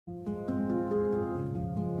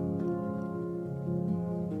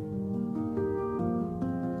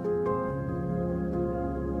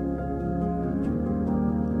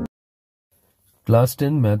Class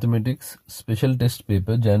 10 Mathematics Special Test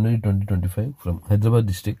Paper, January 2025, from Hyderabad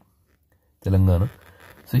district, Telangana.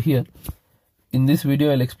 So here, in this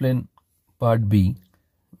video, I'll explain part B,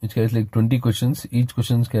 which carries like 20 questions. Each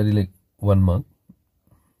questions carry like 1 mark.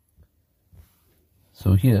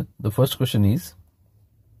 So here, the first question is,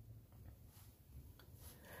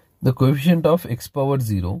 the coefficient of x power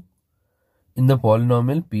 0 in the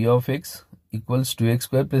polynomial p of x equals 2x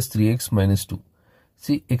square plus 3x minus 2.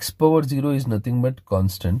 See, x power 0 is nothing but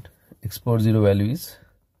constant. X power 0 value is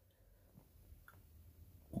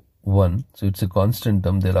 1. So it's a constant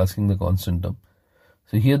term. They're asking the constant term.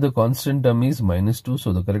 So here the constant term is minus 2.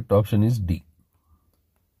 So the correct option is D.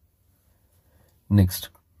 Next.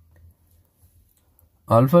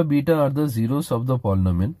 Alpha, beta are the zeros of the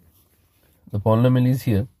polynomial. The polynomial is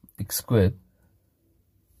here x square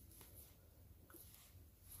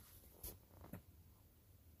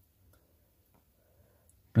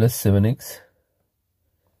plus 7x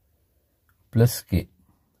plus k.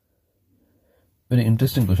 Very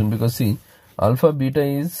interesting question, because see, alpha and beta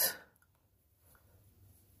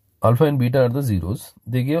are the zeros.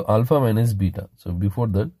 They gave alpha minus beta. So before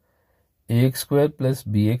that, ax square plus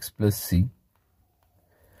bx plus c.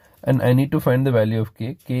 And I need to find the value of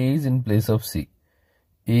k. K is in place of c.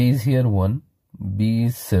 A is here 1, b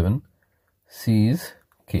is 7, c is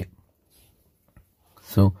k.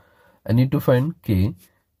 So I need to find k.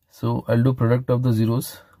 So I'll do product of the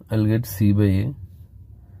zeros. I'll get c by a.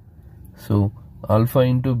 So alpha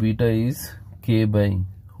into beta is k by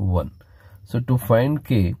 1. So to find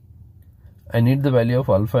k, I need the value of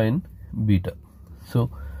alpha and beta.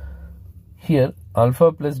 So here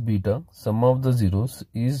alpha plus beta, sum of the zeros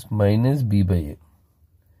is minus b by a.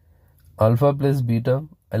 Alpha plus beta,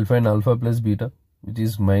 I'll find alpha plus beta, which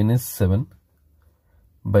is minus 7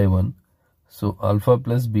 by 1. So alpha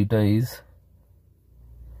plus beta is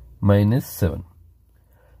minus 7.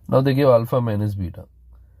 Now they give alpha minus beta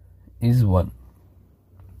is 1.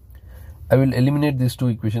 I will eliminate these two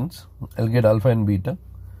equations. I'll get alpha and beta.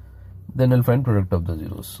 Then I'll find product of the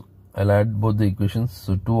zeros. I'll add both the equations.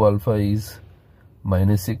 So 2 alpha is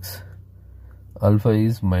minus 6. Alpha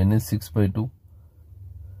is minus 6 by 2.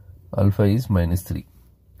 Alpha is minus 3.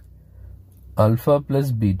 Alpha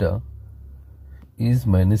plus beta is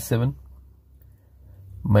minus 7.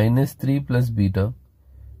 Minus 3 plus beta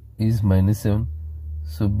is minus 7.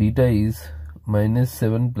 So beta is minus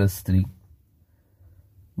 7 plus 3.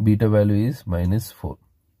 Beta value is minus 4.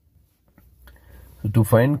 So to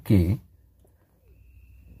find k,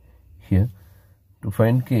 here, to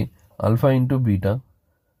find k, alpha into beta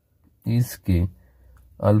is k.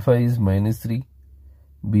 Alpha is minus 3.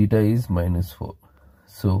 Beta is minus 4.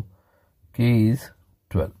 So k is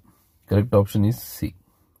 12. Correct option is C.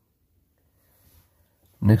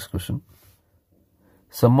 Next question.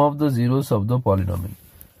 Sum of the zeros of the polynomial.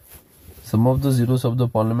 Sum of the zeros of the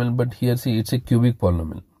polynomial, but here see, it's a cubic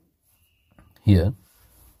polynomial. Here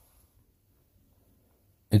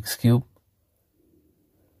x cube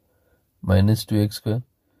minus 2x square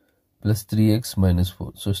plus 3x minus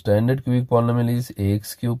 4. So standard cubic polynomial is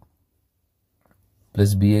ax cube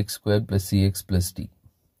plus bx square plus cx plus d.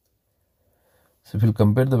 So if you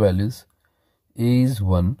compare the values, a is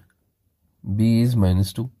 1, b is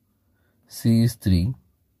minus 2, c is 3,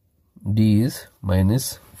 d is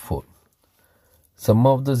minus 4. Sum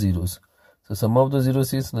of the zeros. So sum of the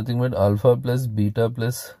zeros is nothing but alpha plus beta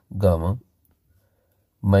plus gamma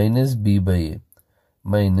minus b by a,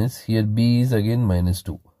 minus, here b is again minus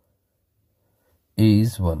 2, a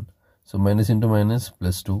is 1. So minus into minus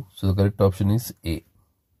plus 2. So the correct option is A.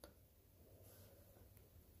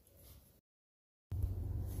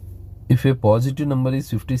 If a positive number is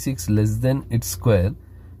 56 less than its square,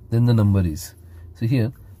 then the number is. So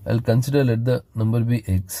here I'll consider, let the number be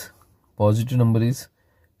x. Positive number is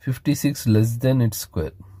 56 less than its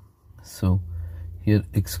square. So here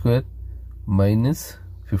x square minus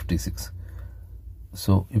 56.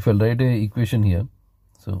 So if I'll write a equation here,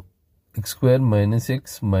 so x square minus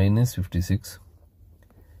x minus 56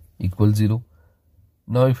 equals 0.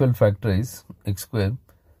 Now if I'll factorize x square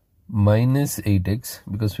minus 8x,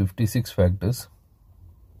 because 56 factors,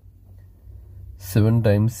 7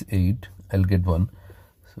 times 8, I'll get 1.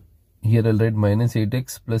 So here I'll write minus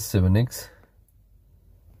 8x plus 7x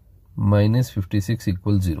minus 56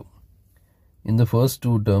 equals 0. In the first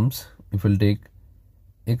two terms, if I'll take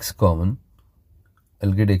x common,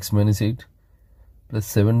 I'll get x minus 8 plus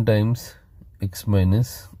 7 times x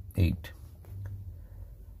minus 8.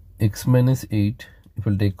 X minus 8, if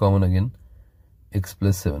I'll take common again, x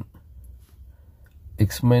plus 7.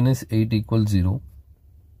 X minus 8 equals 0.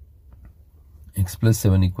 X plus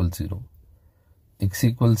 7 equals 0. X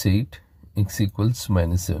equals 8. x equals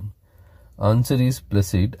minus 7. Answer is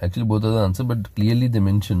plus 8. Actually both are the answer, but clearly they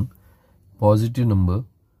mention positive number.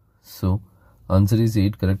 So answer is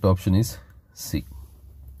 8. Correct option is C.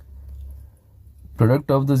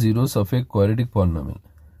 Product of the zeros of a quadratic polynomial.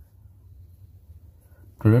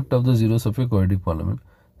 Product of the zeros of a quadratic polynomial.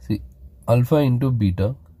 See, alpha into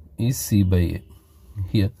beta is C by A.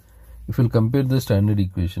 Here, if you compare the standard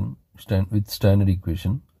equation with standard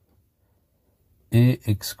equation,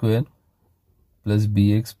 ax square plus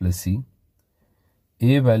bx plus c,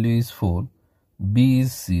 a value is 4, b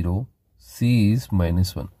is 0, c is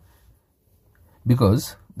minus 1.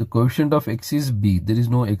 Because the coefficient of x is b, there is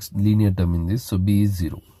no x linear term in this, so b is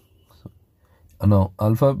 0. So, now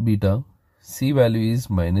alpha beta, c value is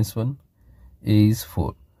minus 1, a is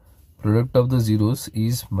 4. Product of the zeros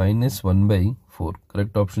is minus 1 by 4.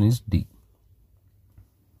 Correct option is D.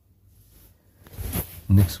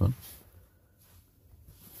 Next one.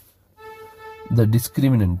 The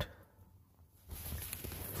discriminant.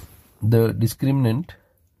 The discriminant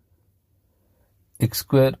x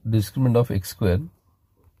square, discriminant of x square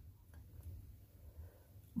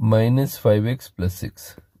minus 5x plus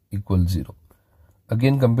 6 equals 0.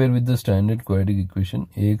 Again compare with the standard quadratic equation,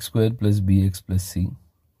 ax square plus bx plus c.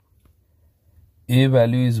 A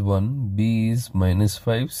value is 1, b is minus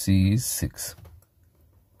 5, c is 6.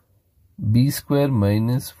 B square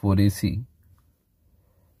minus 4ac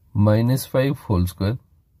minus 5 whole square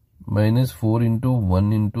minus 4 into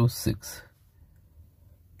 1 into 6.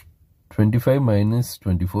 25 minus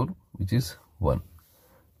 24, which is 1.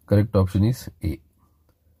 Correct option is A.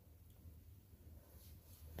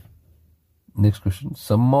 Next question.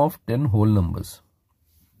 Sum of 10 whole numbers.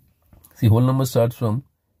 See, whole number starts from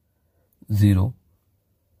 0.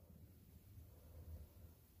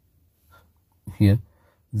 Here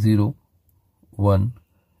 0, 1,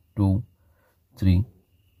 2, 3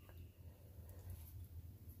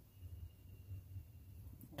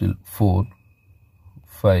 till 4,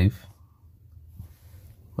 5.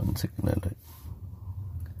 1 second, I'll write.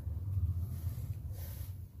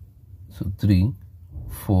 So 3,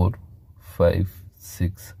 4, 5,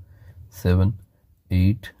 6, 7,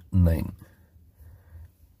 8, 9.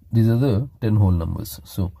 These are the 10 whole numbers.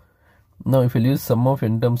 So now if I use sum of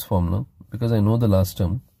n terms formula, because I know the last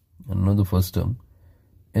term and know the first term,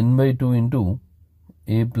 n by 2 into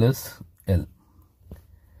a plus l.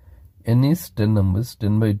 N is 10 numbers,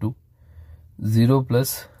 10 by 2, 0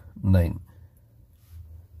 plus 9.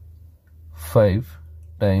 5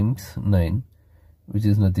 times 9, which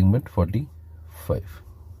is nothing but 45.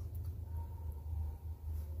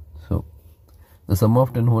 So the sum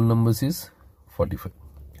of 10 whole numbers is 45.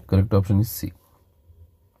 Correct option is C.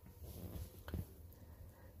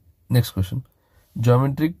 Next question.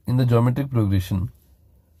 In the geometric progression,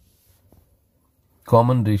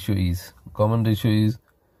 common ratio is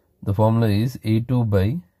the formula is a2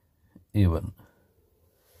 by a1.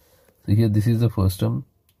 So here this is the first term,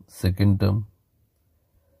 second term,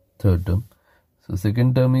 third term. So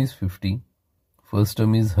second term is 50, first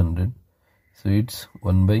term is 100. So it's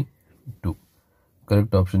 1 by 2.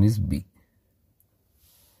 Correct option is B.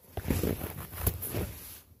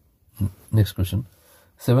 Next question.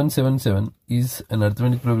 777 is an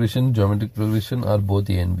arithmetic progression, geometric progression, or both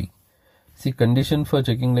A and B. See, condition for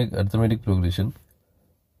checking like arithmetic progression,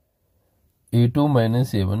 a2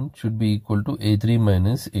 minus a1 should be equal to a3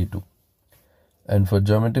 minus a2. And for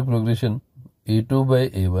geometric progression, a2 by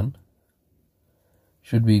a1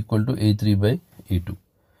 should be equal to a3 by a2.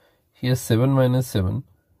 Here 7 minus 7,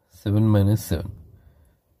 7 minus 7.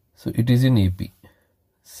 So it is in AP.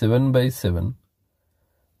 7 by 7,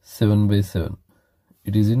 7 by 7.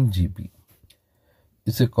 It is in GP.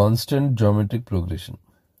 It's a constant geometric progression.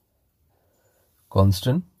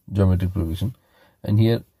 Constant geometric progression. And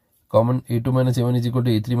here common a2 minus a1 is equal to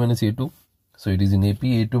a3 minus a2. So it is in AP.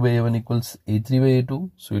 a2 by a1 equals a3 by a2.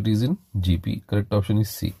 So it is in GP. Correct option is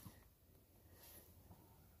C.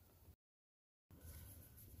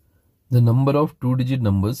 The number of 2-digit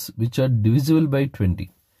numbers which are divisible by 20.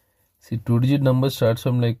 See, 2-digit number starts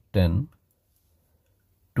from like 10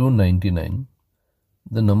 to 99.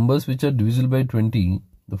 The numbers which are divisible by 20,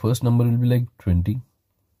 the first number will be like 20,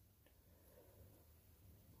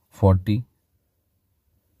 40,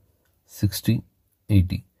 60,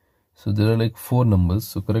 80. So there are like 4 numbers.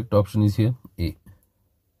 So correct option is here A.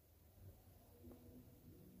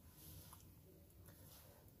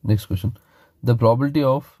 Next question. The probability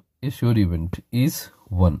of a sure event is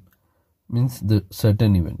 1. Means the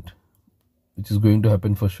certain event which is going to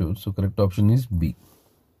happen for sure. So correct option is B.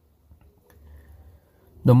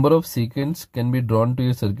 Number of seconds can be drawn to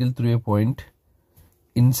a circle through a point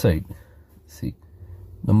inside. See,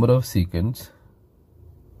 number of secants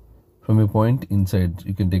from a point inside.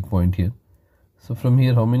 You can take point here. So from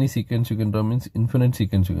here, how many secants you can draw means infinite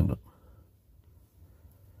secants you can draw.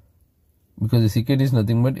 Because the secant is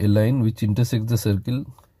nothing but a line which intersects the circle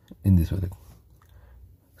in this way.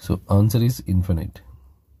 So answer is infinite.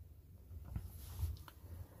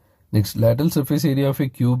 Next, lateral surface area of a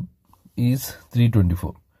cube is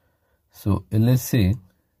 324. So LSA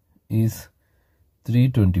is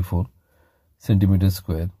 324 centimeters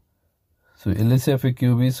square. So LSA of a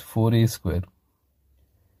cube is 4a square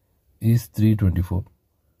is 324.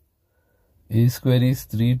 A square is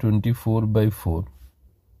 324 by 4.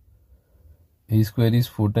 A square is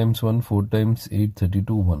 4 times 1, 4 times 8,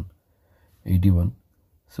 32, 1, 81.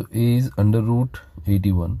 So A is under root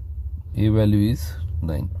 81. A value is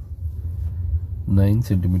 9. 9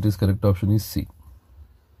 centimeters. Correct option is C.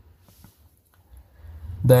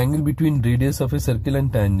 The angle between radius of a circle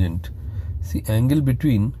and tangent. See, angle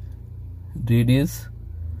between radius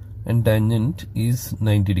and tangent is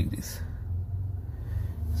 90 degrees.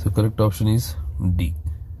 So correct option is D.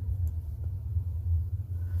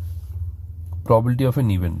 Probability of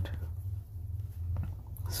an event.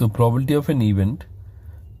 So probability of an event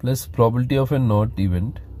plus probability of a not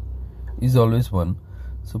event is always 1.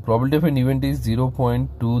 So probability of an event is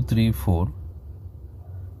 0.234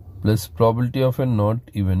 plus probability of a not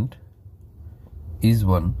event is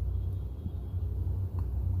 1.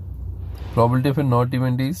 Probability of a not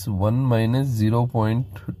event is 1 minus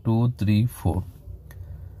 0.234.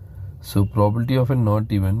 So probability of a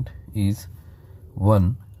not event is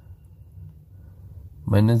 1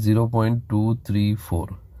 minus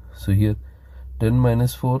 0.234. So here 10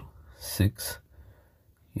 minus 4, 6.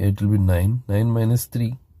 Here it will be 9. 9 minus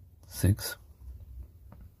 3, 6.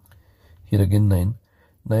 Here again 9.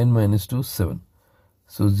 9 minus 2, 7.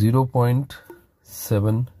 So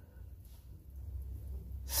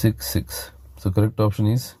 0.766. So correct option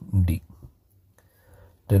is D.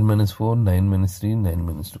 10 minus 4, 9 minus 3, 9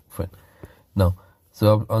 minus 2. Fine. Now,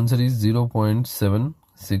 so our answer is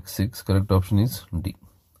 0.766. Correct option is D.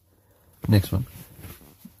 Next one.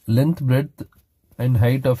 Length, breadth and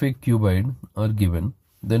height of a cuboid are given.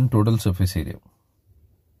 Then total surface area.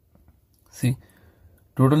 See,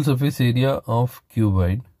 total surface area of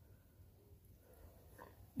cuboid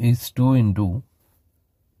is 2 into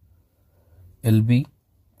LB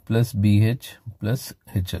plus BH plus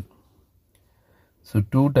HL. So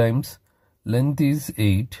 2 times length is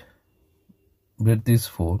 8, breadth is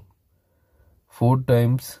 4, 4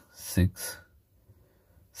 times 6,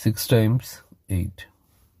 6 times 8,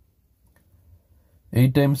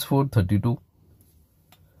 8 times 4, 32,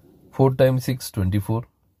 4 times 6, 24,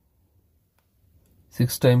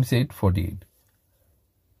 6 times 8, 48.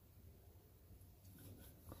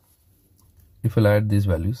 If I'll add these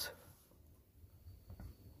values,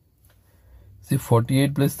 see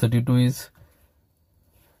 48 plus 32 is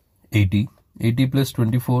 80, 80 plus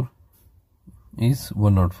 24 is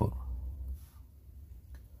 104.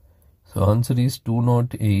 So answer is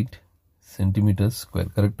 208 centimeters square.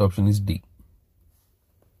 Correct option is D.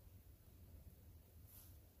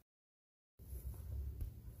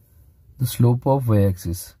 The slope of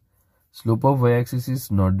y-axis. Slope of y-axis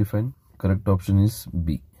is not defined. Correct option is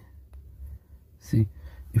B. See,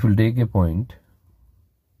 if you take a point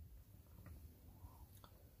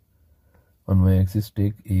on y-axis,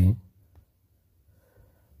 take A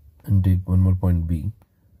and take one more point B.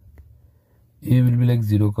 A will be like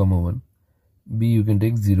 0, 1. B you can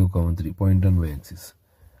take 0, 3 point on y-axis.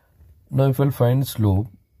 Now if I'll find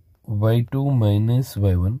slope y2 minus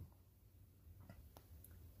y1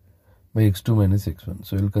 by x2 minus x1.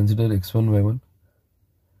 So I'll consider x1 y1.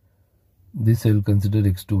 This I'll consider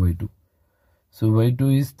x2 y2. So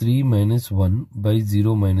y2 is 3 minus 1 by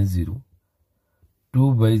 0 minus 0.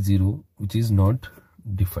 2 by 0, which is not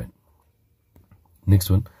defined. Next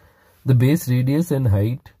one. The base radius and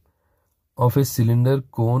height of a cylinder,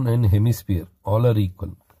 cone and hemisphere all are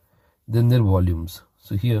equal. Then their volumes.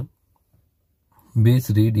 So here base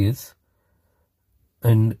radius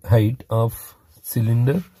and height of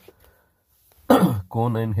cylinder,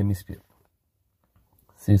 cone and hemisphere.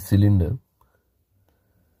 Say cylinder,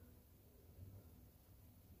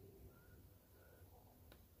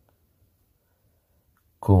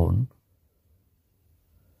 cone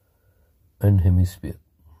and hemisphere.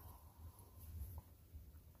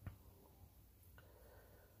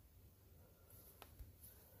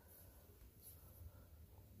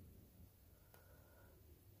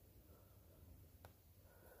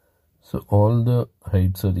 So all the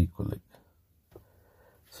heights are equal.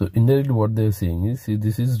 So indirectly what they are saying is, see,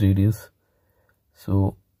 this is radius.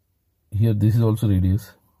 So here this is also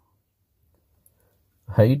radius.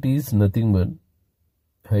 height is nothing but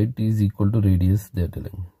height is equal to radius, they are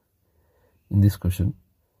telling. In this question,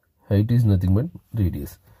 height is nothing but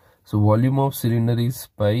radius. So volume of cylinder is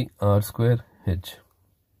pi r square h.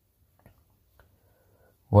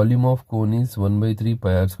 Volume of cone is 1 by 3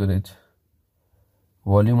 pi r square h.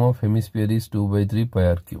 Volume of hemisphere is 2 by 3 pi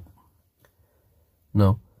r cube.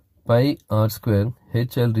 Now pi r square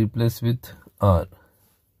h I'll replace with r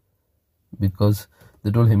because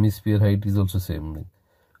the whole hemisphere height is also same.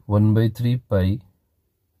 1 by 3 pi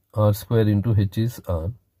r square into h is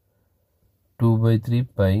r. 2 by 3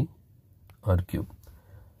 pi r cube.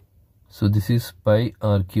 So this is pi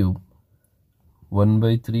r cube. 1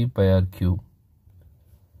 by 3 pi r cube.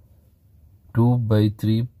 2 by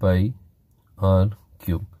 3 pi r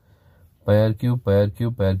cube. Pi r cube, pi r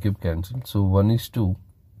cube, pi r cube cancel. So 1 is 2.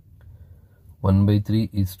 1 by 3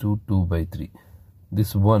 is 2, 2 by 3.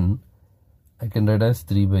 This 1 I can write as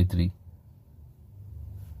 3 by 3.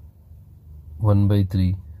 1 by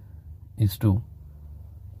 3 is 2,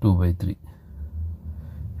 2 by 3.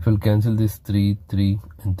 If we'll cancel this 3, 3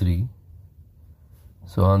 and 3.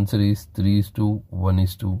 So answer is 3 is 2, 1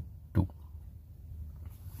 is 2, 2.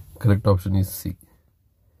 Correct option is C.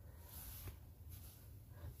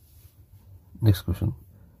 Next question.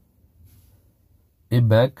 A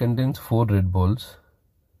bag contains 4 red balls.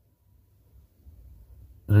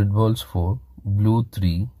 Red balls 4, blue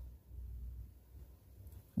 3,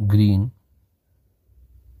 green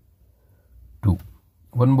 2.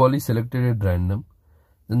 One ball is selected at random.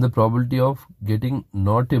 Then the probability of getting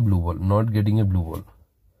not a blue ball, not getting a blue ball.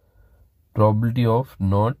 Probability of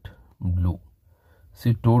not blue.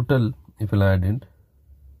 See total, if I'll add it,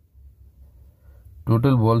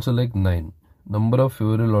 total balls are like 9. Number of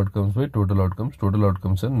favorable outcomes by total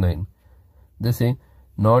outcomes are 9. They say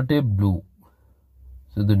not a blue.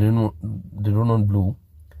 So they don't want blue.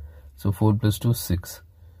 So 4 plus 2 6.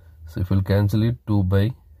 So if we'll cancel it, 2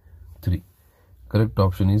 by 3. Correct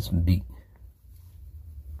option is D.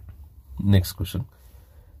 Next question.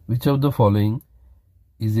 Which of the following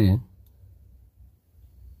is a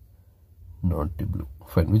not a blue?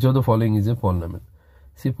 Fine. Which of the following is a polynomial?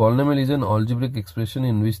 See, polynomial is an algebraic expression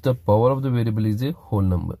in which the power of the variable is a whole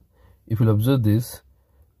number. If you observe this,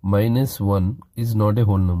 minus 1 is not a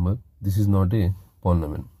whole number. This is not a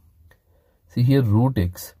polynomial. See here root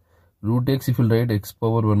x. Root x, if you write x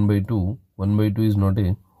power 1 by 2, 1 by 2 is not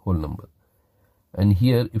a whole number. And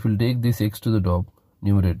here if you take this x to the top,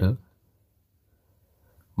 numerator,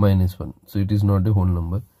 minus 1. So it is not a whole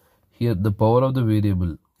number. Here the power of the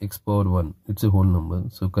variable x power 1, it's a whole number.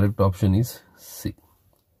 So correct option is C.